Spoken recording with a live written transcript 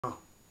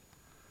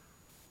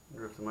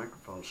Wonder if the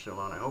microphone's still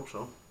on. I hope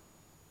so.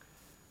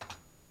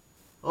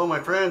 Hello my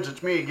friends,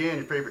 it's me again,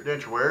 your favorite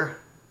denture wearer.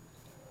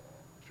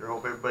 Sure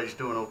hope everybody's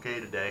doing okay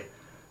today.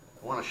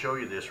 I want to show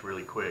you this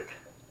really quick.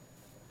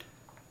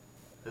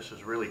 This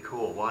is really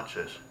cool. Watch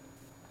this.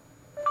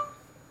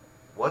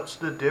 What's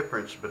the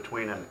difference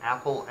between an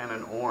apple and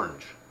an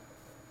orange?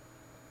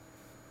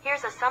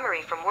 Here's a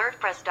summary from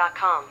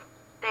WordPress.com.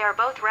 They are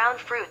both round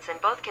fruits and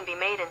both can be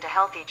made into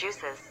healthy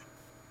juices.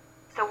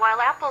 So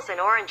while apples and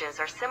oranges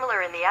are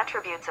similar in the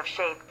attributes of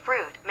shape,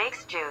 fruit,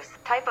 makes juice,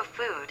 type of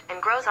food,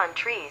 and grows on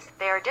trees,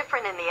 they are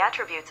different in the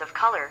attributes of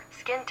color,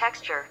 skin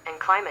texture, and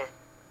climate.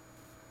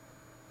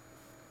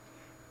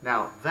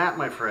 Now that,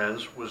 my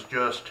friends, was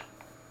just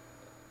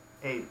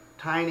a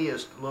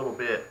tiniest little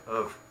bit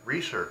of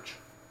research.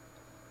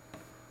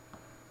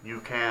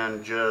 You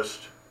can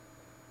just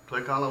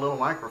click on a little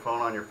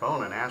microphone on your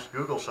phone and ask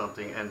Google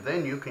something, and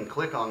then you can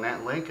click on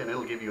that link and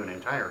it'll give you an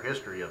entire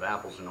history of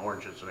apples and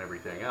oranges and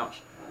everything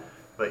else.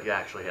 But you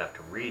actually have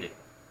to read it.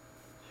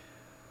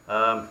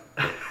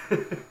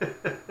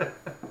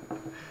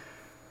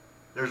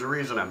 There's a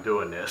reason I'm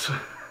doing this.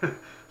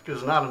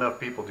 Because not enough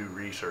people do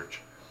research.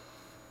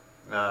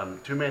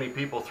 Too many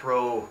people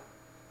throw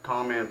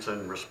comments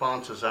and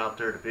responses out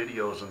there to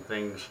videos and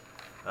things.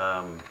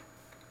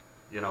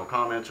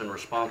 Comments and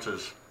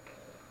responses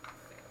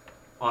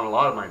on a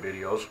lot of my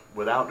videos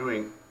without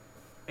doing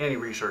any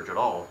research at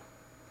all.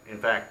 In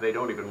fact, they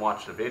don't even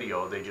watch the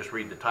video. They just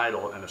read the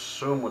title and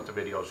assume what the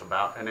video is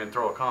about and then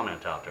throw a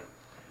comment out there.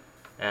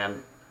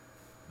 And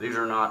these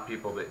are not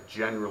people that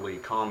generally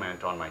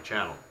comment on my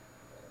channel.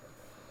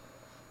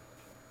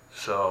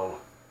 So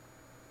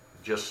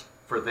just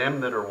for them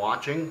that are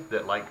watching,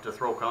 that like to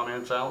throw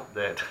comments out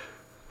that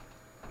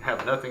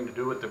have nothing to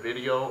do with the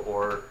video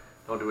or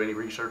don't do any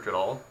research at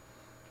all,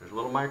 there's a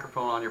little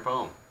microphone on your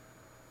phone.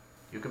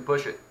 You can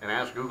push it and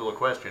ask Google a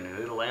question and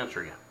it'll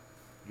answer you.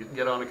 You can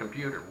get on a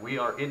computer. We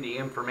are in the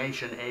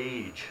information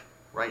age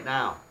right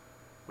now.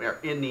 We are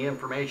in the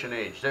information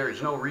age. There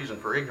is no reason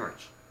for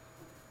ignorance.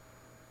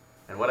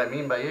 And what I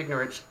mean by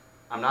ignorance,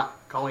 I'm not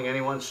calling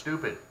anyone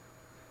stupid.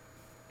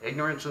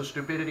 Ignorance and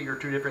stupidity are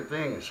two different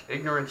things.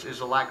 Ignorance is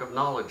a lack of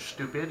knowledge.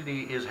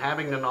 Stupidity is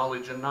having the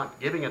knowledge and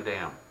not giving a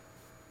damn.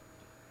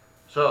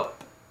 So,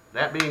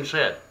 that being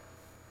said,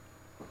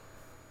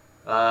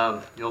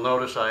 you'll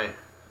notice I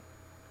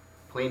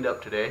cleaned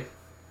up today.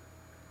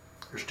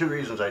 There's two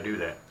reasons I do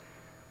that.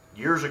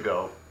 Years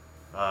ago,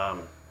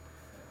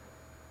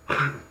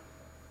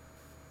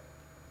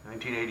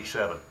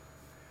 1987,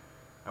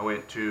 I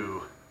went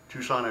to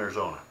Tucson,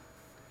 Arizona,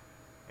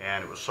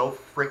 and it was so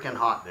freaking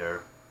hot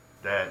there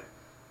that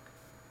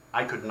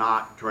I could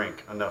not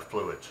drink enough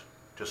fluids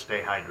to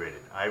stay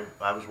hydrated. I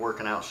was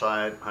working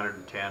outside,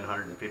 110,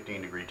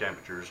 115 degree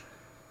temperatures.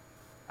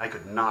 I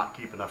could not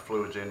keep enough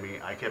fluids in me.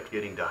 I kept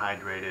getting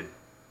dehydrated.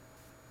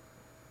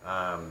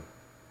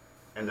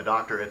 And the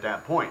doctor at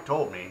that point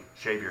told me,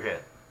 shave your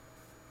head.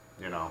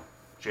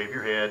 Shave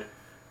your head.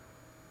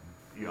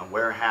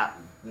 Wear a hat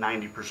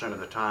 90%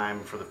 of the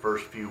time for the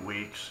first few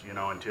weeks,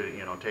 until,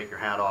 take your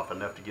hat off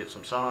enough to get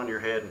some sun on your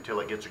head until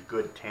it gets a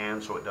good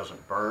tan so it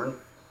doesn't burn,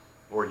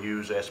 or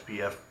use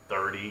SPF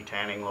 30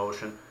 tanning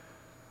lotion.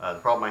 The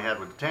problem I had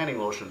with the tanning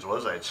lotions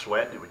was I'd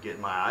sweat and it would get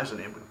in my eyes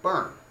and it would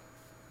burn.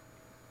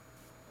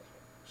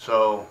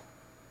 So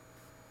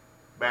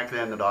back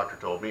then the doctor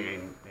told me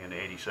in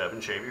 87,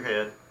 shave your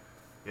head,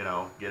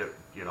 get it,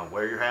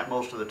 wear your hat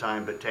most of the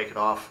time, but take it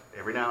off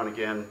every now and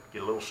again,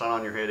 get a little sun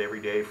on your head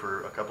every day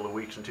for a couple of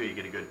weeks until you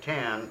get a good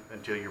tan,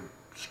 until your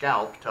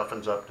scalp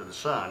toughens up to the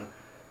sun,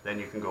 then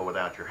you can go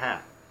without your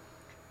hat.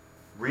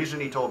 Reason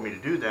he told me to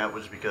do that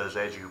was because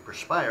as you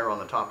perspire on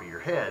the top of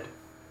your head,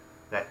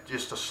 that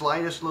just the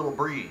slightest little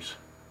breeze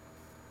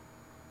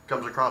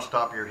comes across the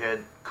top of your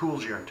head,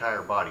 cools your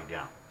entire body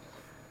down.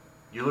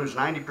 You lose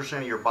 90%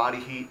 of your body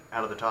heat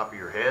out of the top of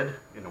your head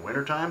in the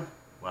wintertime.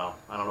 Well,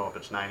 I don't know if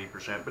it's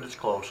 90%, but it's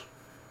close.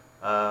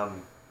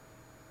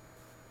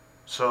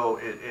 So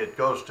it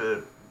goes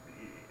to,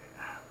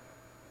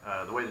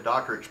 the way the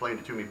doctor explained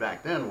it to me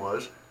back then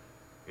was,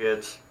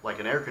 it's like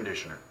an air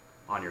conditioner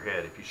on your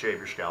head if you shave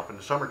your scalp in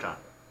the summertime.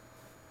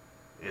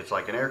 It's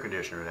like an air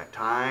conditioner, that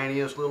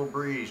tiniest little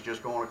breeze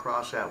just going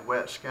across that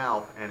wet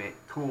scalp, and it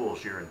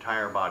cools your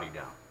entire body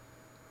down.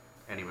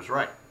 And he was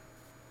right,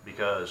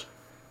 because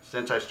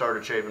since I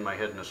started shaving my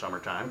head in the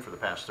summertime for the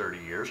past 30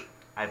 years,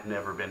 I've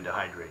never been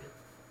dehydrated.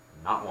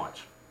 Not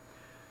once.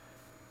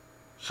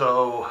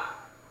 So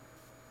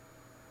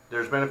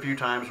there's been a few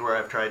times where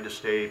I've tried to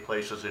stay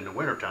places in the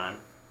wintertime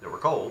that were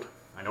cold.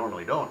 I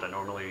normally don't. I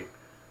normally,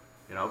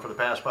 for the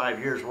past 5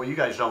 years, well, you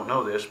guys don't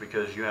know this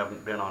because you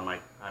haven't been on my,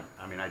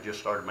 I just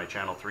started my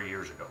channel 3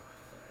 years ago.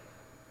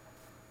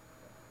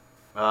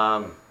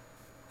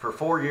 For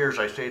 4 years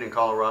I stayed in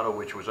Colorado,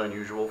 which was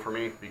unusual for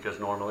me because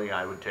normally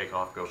I would take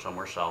off, go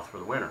somewhere south for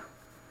the winter.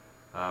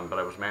 But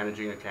I was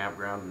managing a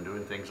campground and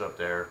doing things up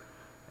there,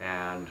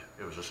 and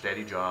it was a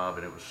steady job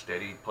and it was a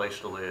steady place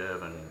to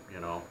live, and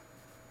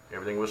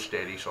everything was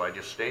steady, so I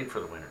just stayed for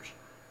the winters.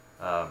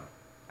 I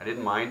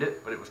didn't mind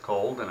it, but it was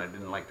cold and I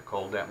didn't like the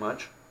cold that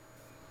much.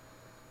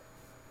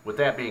 with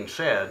that being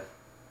said,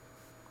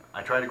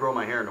 I try to grow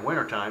my hair in the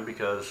wintertime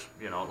because,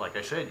 you know, like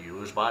I said, you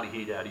lose body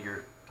heat out of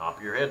your top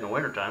of your head in the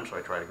wintertime, so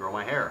I try to grow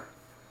my hair.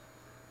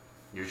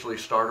 Usually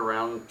start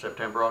around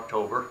September,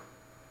 October.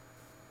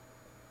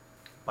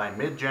 By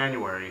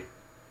mid-January,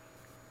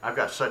 I've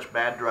got such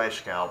bad dry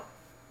scalp,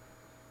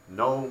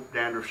 no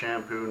dandruff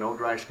shampoo, no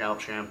dry scalp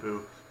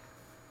shampoo,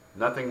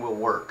 nothing will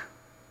work.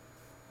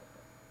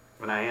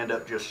 And I end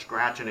up just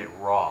scratching it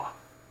raw.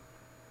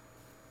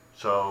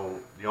 So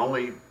the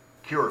only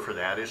cure for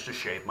that is to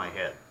shave my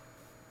head.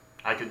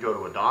 I could go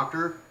to a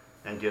doctor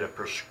and get a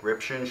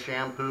prescription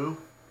shampoo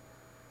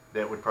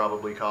that would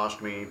probably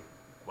cost me,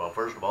 well,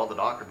 first of all, the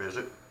doctor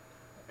visit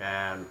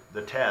and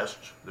the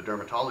tests, the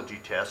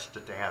dermatology tests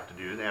that they have to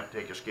do. They have to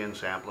take a skin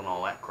sample and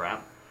all that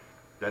crap.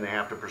 Then they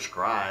have to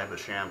prescribe a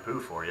shampoo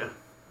for you.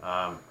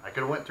 I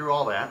could have went through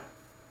all that,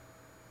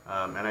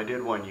 and I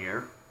did 1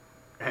 year.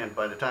 And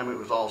by the time it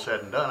was all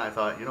said and done, I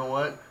thought, you know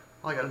what?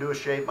 All I got to do is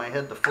shave my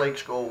head. The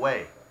flakes go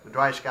away. The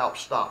dry scalp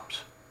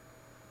stops.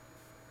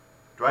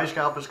 Dry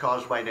scalp is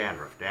caused by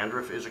dandruff.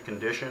 Dandruff is a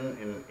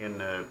condition in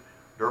the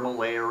dermal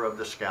layer of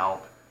the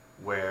scalp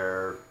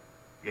where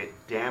it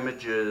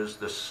damages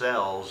the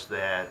cells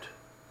that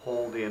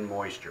hold in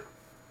moisture.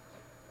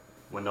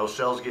 When those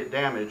cells get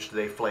damaged,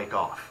 they flake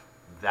off.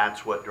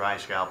 That's what dry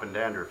scalp and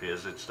dandruff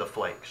is. It's the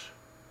flakes.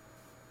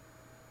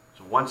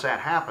 So once that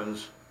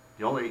happens,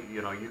 the only,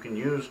 you know, you can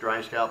use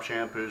dry scalp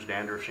shampoos,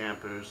 dandruff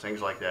shampoos,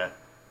 things like that,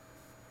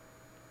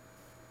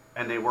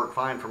 and they work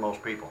fine for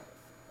most people.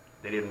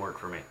 They didn't work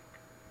for me.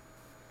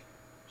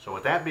 So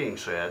with that being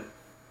said,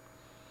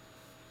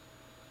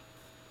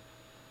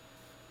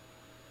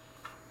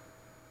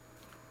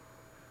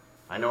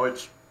 I know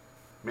it's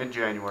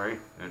mid-January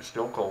and it's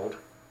still cold,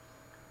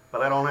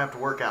 but I don't have to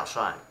work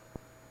outside.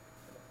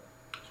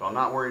 So I'm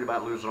not worried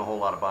about losing a whole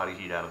lot of body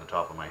heat out of the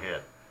top of my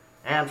head.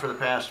 And for the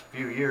past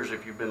few years,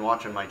 if you've been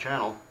watching my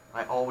channel,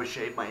 I always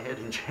shave my head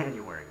in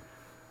January.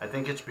 I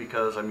think it's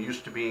because I'm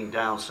used to being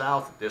down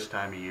south at this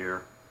time of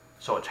year,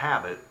 so it's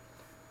habit,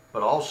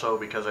 but also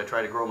because I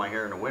try to grow my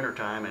hair in the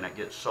wintertime and it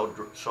gets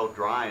so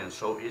dry and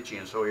so itchy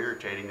and so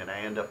irritating that I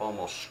end up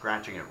almost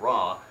scratching it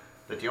raw,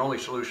 that the only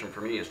solution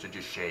for me is to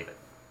just shave it.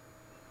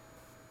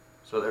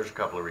 So there's a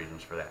couple of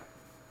reasons for that.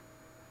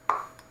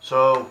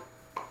 So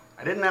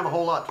I didn't have a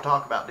whole lot to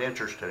talk about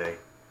dentures today,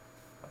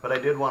 but I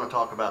did want to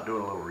talk about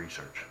doing a little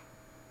research.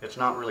 It's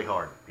not really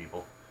hard,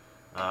 people.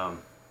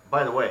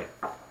 By the way,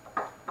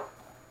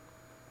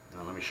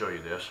 now let me show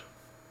you this.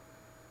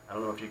 I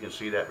don't know if you can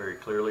see that very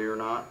clearly or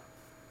not.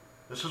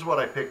 This is what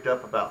I picked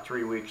up about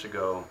 3 weeks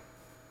ago,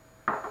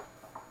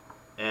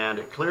 and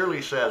it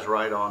clearly says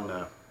right on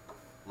the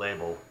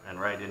label and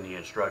right in the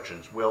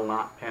instructions, will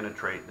not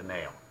penetrate the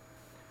nail.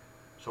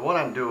 So what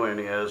I'm doing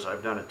is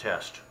I've done a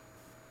test.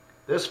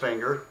 This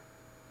finger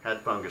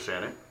had fungus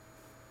in it,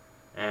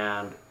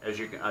 and as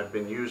you can, I've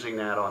been using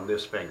that on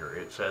this finger.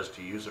 It says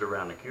to use it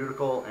around the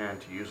cuticle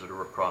and to use it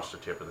across the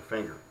tip of the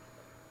finger.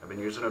 I've been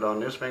using it on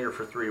this finger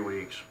for 3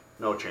 weeks,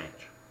 no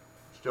change.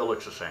 Still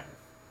looks the same.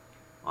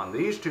 On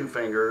these two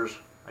fingers,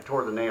 I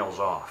tore the nails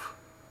off.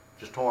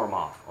 Just tore them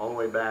off, all the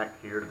way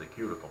back here to the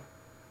cuticle.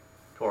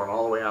 Tore them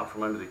all the way out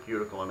from under the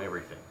cuticle and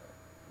everything.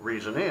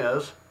 Reason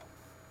is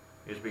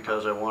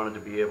because I wanted to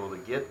be able to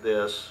get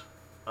this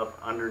up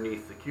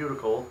underneath the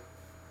cuticle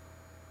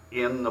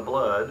in the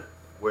blood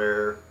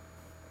where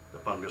the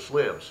fungus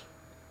lives.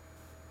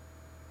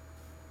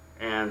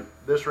 And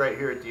this right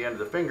here at the end of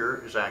the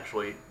finger is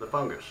actually the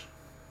fungus.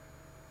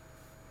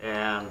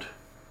 And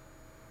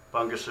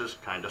fungus is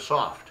kind of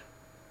soft.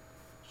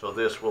 So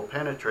this will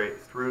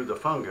penetrate through the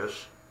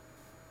fungus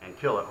and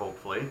kill it,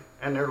 hopefully.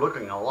 And they're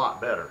looking a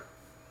lot better.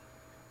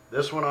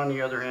 This one, on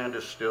the other hand,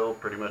 is still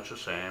pretty much the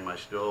same. I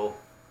still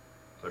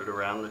put it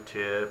around the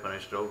tip and I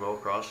still go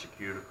across the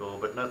cuticle,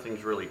 but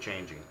nothing's really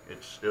changing.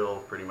 It's still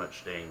pretty much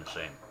staying the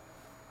same.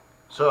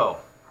 So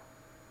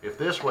if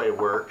this way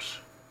works,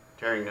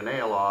 tearing the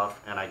nail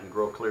off, and I can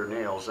grow clear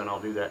nails, then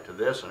I'll do that to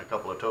this and a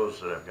couple of toes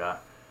that I've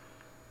got.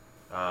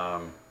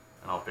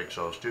 And I'll fix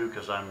those too,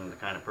 because I'm the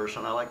kind of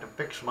person I like to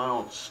fix my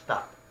own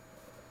stuff.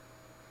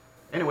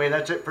 Anyway,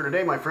 that's it for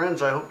today, my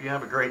friends. I hope you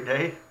have a great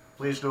day.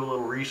 Please do a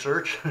little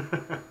research.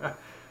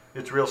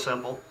 It's real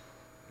simple.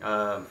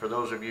 For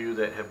those of you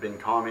that have been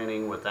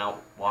commenting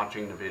without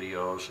watching the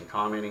videos, and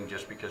commenting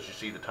just because you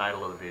see the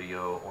title of the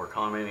video, or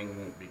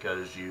commenting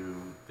because you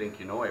think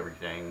you know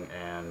everything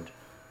and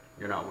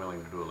you're not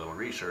willing to do a little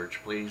research,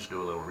 please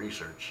do a little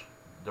research.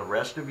 The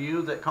rest of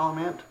you that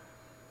comment,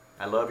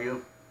 I love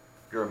you.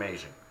 You're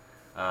amazing.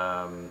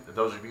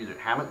 Those of you that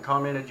haven't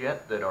commented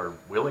yet, that are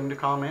willing to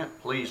comment,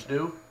 please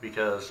do,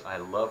 because I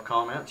love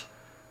comments.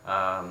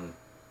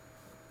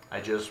 I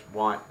just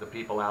want the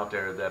people out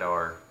there that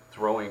are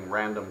throwing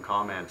random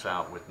comments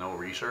out with no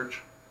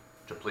research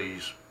to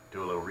please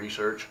do a little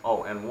research.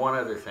 Oh, and one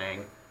other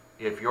thing,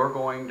 if you're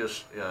going to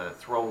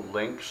throw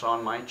links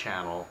on my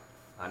channel,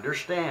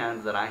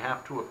 understand that I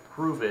have to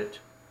approve it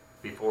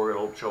before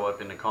it'll show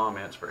up in the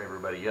comments for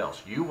everybody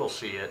else. You will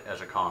see it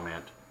as a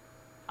comment.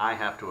 I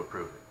have to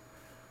approve it.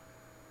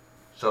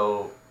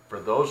 So for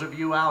those of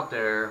you out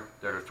there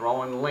that are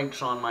throwing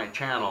links on my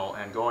channel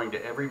and going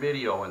to every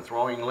video and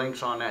throwing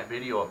links on that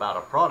video about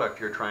a product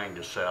you're trying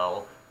to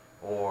sell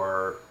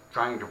or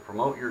trying to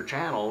promote your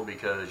channel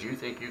because you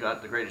think you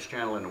got the greatest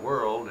channel in the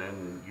world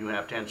and you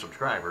have 10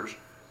 subscribers,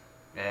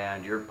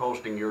 and you're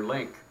posting your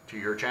link to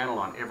your channel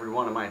on every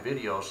one of my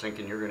videos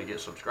thinking you're going to get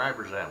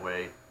subscribers that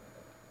way,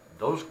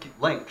 those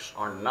links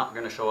are not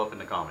going to show up in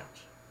the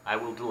comments. I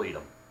will delete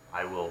them.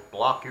 I will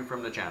block you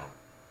from the channel.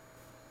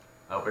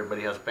 I hope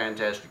everybody has a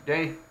fantastic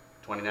day.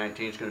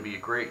 2019 is going to be a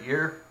great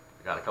year.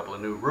 I got a couple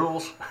of new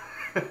rules.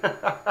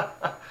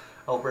 I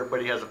hope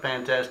everybody has a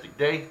fantastic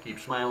day. Keep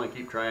smiling,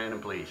 keep trying,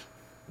 and please,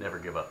 never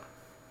give up.